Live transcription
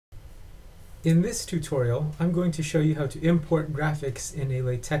In this tutorial, I'm going to show you how to import graphics in a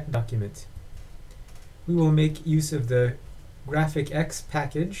LaTeX document. We will make use of the GraphicX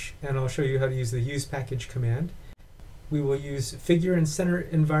package, and I'll show you how to use the use package command. We will use figure and center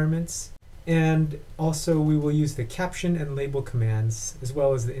environments, and also we will use the caption and label commands, as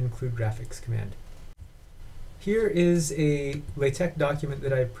well as the include graphics command. Here is a LaTeX document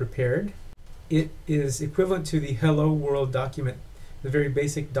that I've prepared. It is equivalent to the Hello World document, the very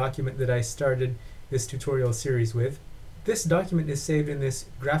basic document that I started this tutorial series with. This document is saved in this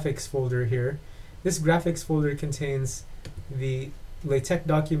graphics folder here. This graphics folder contains the LaTeX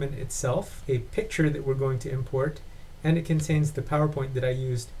document itself, a picture that we're going to import, and it contains the PowerPoint that I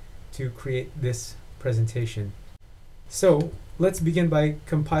used to create this presentation. So let's begin by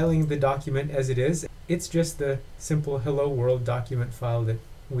compiling the document as it is. It's just the simple Hello World document file that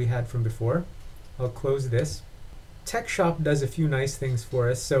we had from before. I'll close this. TechShop does a few nice things for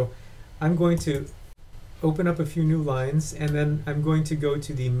us, so I'm going to open up a few new lines, and then I'm going to go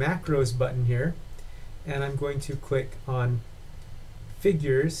to the macros button here, and I'm going to click on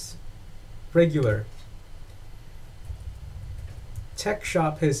figures regular.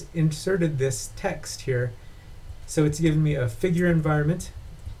 TechShop has inserted this text here, so it's given me a figure environment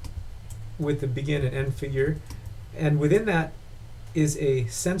with the begin and end figure, and within that is a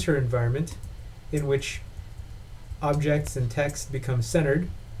center environment in which objects and text become centered.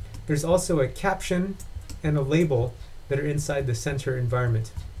 There's also a caption and a label that are inside the center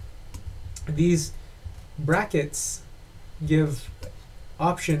environment. These brackets give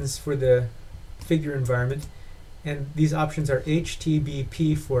options for the figure environment, and these options are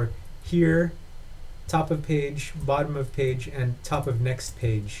HTBP for here, top of page, bottom of page, and top of next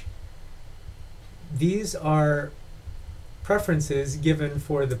page. These are preferences given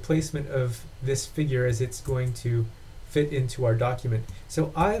for the placement of this figure as it's going to fit into our document.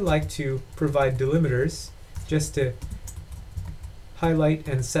 So I like to provide delimiters just to highlight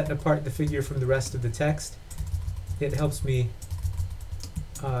and set apart the figure from the rest of the text. It helps me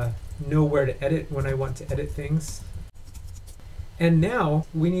know where to edit when I want to edit things. And now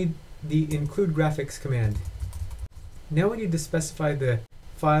we need the include graphics command. Now we need to specify the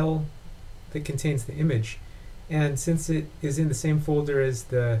file that contains the image. And since it is in the same folder as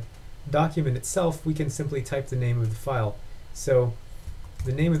the document itself, we can simply type the name of the file. So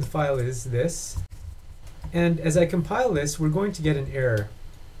the name of the file is this. And as I compile this, we're going to get an error.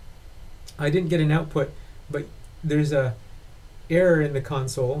 I didn't get an output, but there's a error in the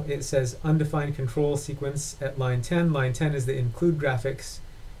console. It says undefined control sequence at line 10. Line 10 is the include graphics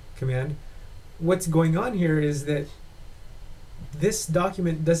command. What's going on here is that this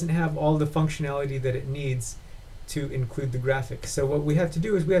document doesn't have all the functionality that it needs to include the graphics. So what we have to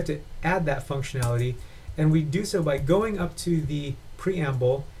do is we have to add that functionality, and we do so by going up to the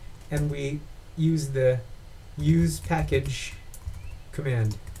preamble and we use the use package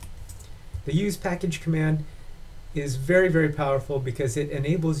command. The use package command is very, very powerful because it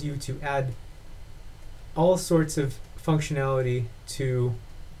enables you to add all sorts of functionality to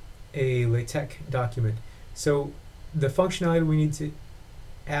a LaTeX document. So the functionality we need to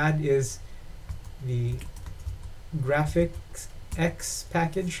add is the GraphicX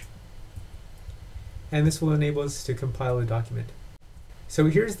package, and this will enable us to compile a document. So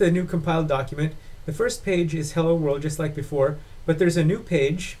here's the new compiled document. The first page is Hello World, just like before, but there's a new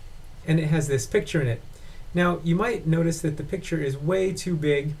page and it has this picture in it. Now you might notice that the picture is way too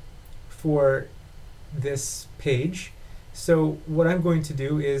big for this page, so what I'm going to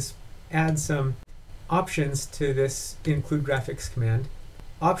do is add some options to this include graphics command.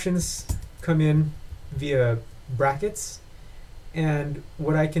 Options come in via brackets, and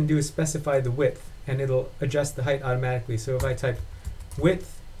what I can do is specify the width, and it'll adjust the height automatically. So if I type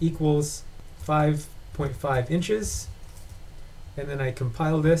width equals 5.5 inches, and then I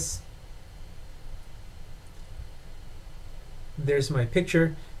compile this, there's my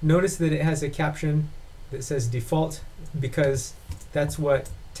picture. Notice that it has a caption that says default because that's what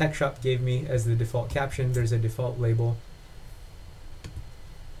TechShop gave me as the default caption. There's a default label,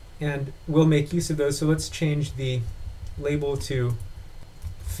 and we'll make use of those. So let's change the label to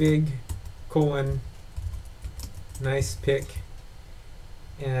fig : nice pic,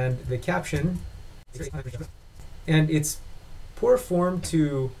 and the caption, and it's poor form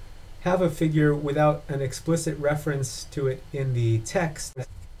to have a figure without an explicit reference to it in the text,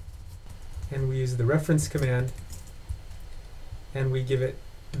 and we use the reference command and we give it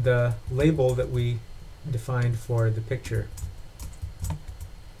the label that we defined for the picture.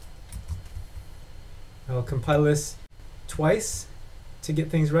 I'll compile this twice to get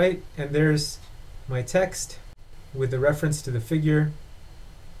things right, and there's my text with the reference to the figure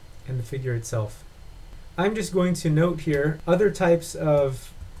and the figure itself. I'm just going to note here other types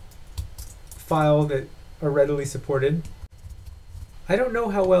of file that are readily supported. I don't know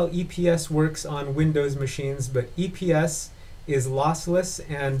how well EPS works on Windows machines, but EPS is lossless,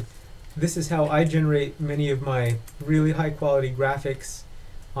 and this is how I generate many of my really high quality graphics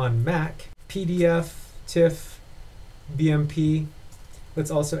on Mac. PDF, TIFF, BMP.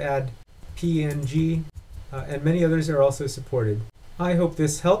 Let's also add PNG, and many others are also supported. I hope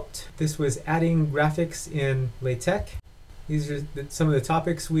this helped. This was adding graphics in LaTeX. These are some of the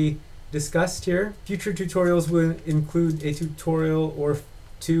topics we discussed here. Future tutorials will include a tutorial or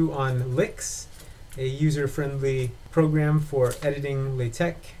two on LaTeX, a user-friendly program for editing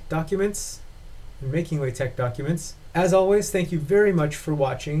LaTeX documents and making LaTeX documents. As always, thank you very much for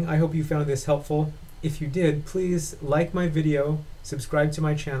watching. I hope you found this helpful. If you did, please like my video, subscribe to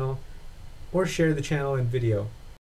my channel, or share the channel and video.